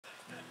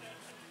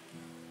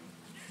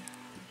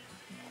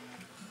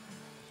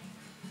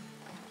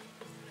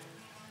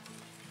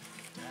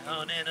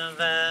Down in a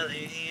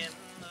valley in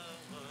the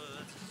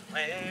woods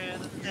where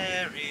the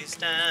fairies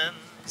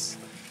dance.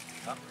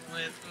 Come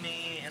with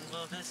me and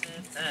we'll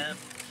visit them.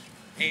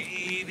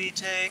 Maybe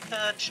take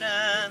a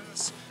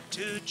chance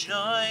to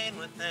join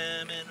with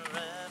them in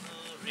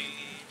revelry,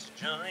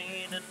 to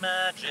join in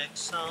magic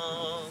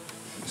song.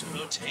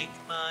 So take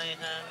my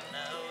hand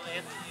now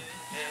if you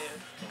dare,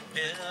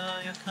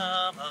 will you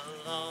come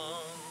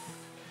along?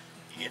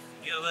 If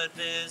you would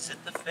visit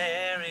the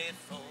fairy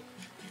folk,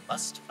 you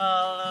must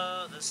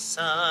follow the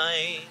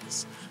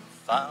signs.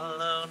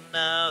 Follow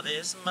now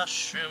this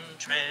mushroom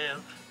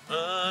trail,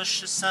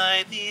 push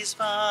aside these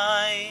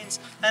vines,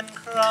 and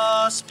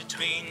cross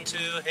between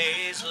two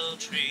hazel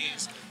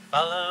trees.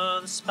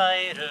 Follow the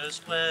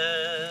spider's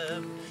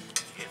web.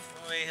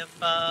 If we have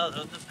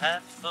followed the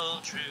path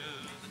full true,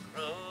 the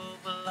grove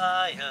will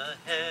lie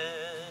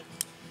ahead.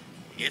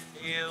 If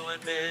you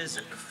would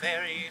visit the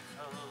fairy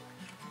folk,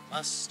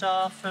 must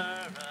offer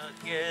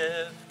a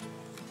gift.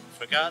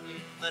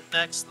 Forgotten the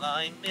next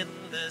line in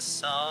this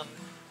song.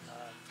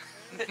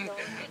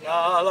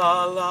 La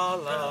la la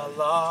la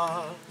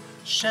la.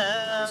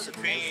 Shells of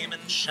cream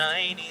and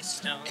shiny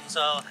stones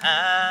all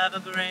have a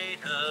great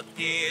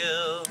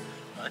appeal,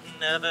 but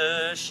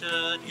never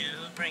should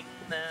you bring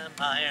them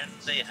iron,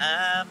 they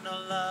have no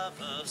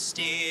love of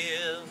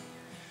steel.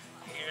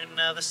 Hear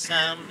now the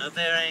sound of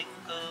their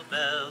ankle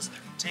bells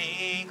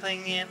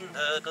tinkling in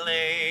the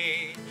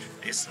glade.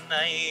 This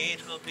night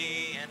will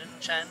be an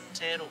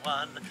enchanted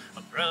one.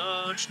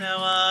 Approach now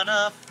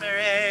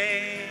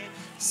unafraid.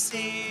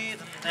 See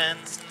them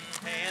dance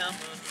in pale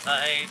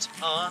moonlight.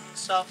 On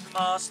soft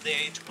moss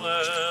they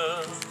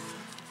twirl,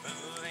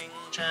 moving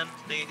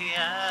gently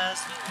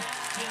as the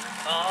wind in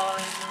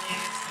falling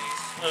leaves they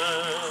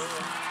swirl.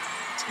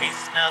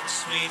 Taste now the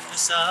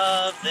sweetness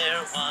of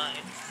their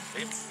wine,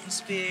 lifting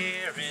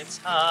spirits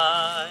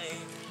high.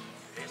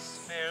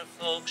 This fair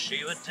folk,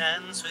 she would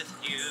dance with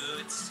you,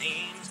 it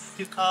seems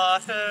you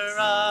caught her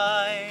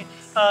eye.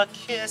 A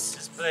kiss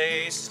is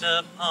placed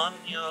upon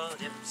your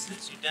lips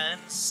as you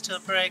dance till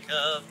break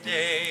of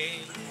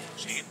day.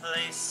 She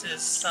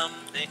places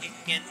something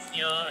in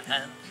your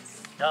hand,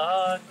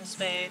 darkness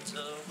fades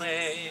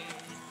away.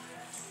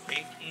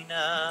 Waking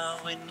now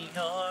in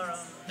your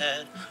own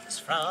bed as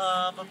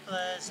from a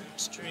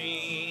pleasant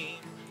dream.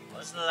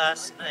 Was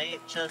last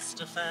night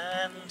just a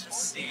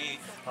fantasy,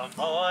 or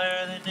more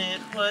than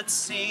it would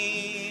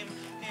seem?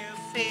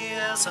 You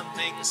feel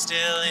something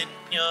still in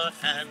your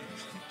hand,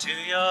 to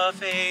your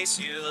face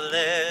you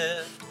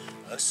lift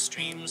a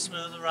stream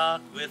smooth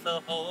rock with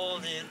a hole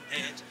in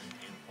it.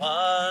 It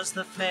was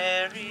the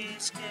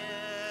fairy's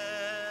gift.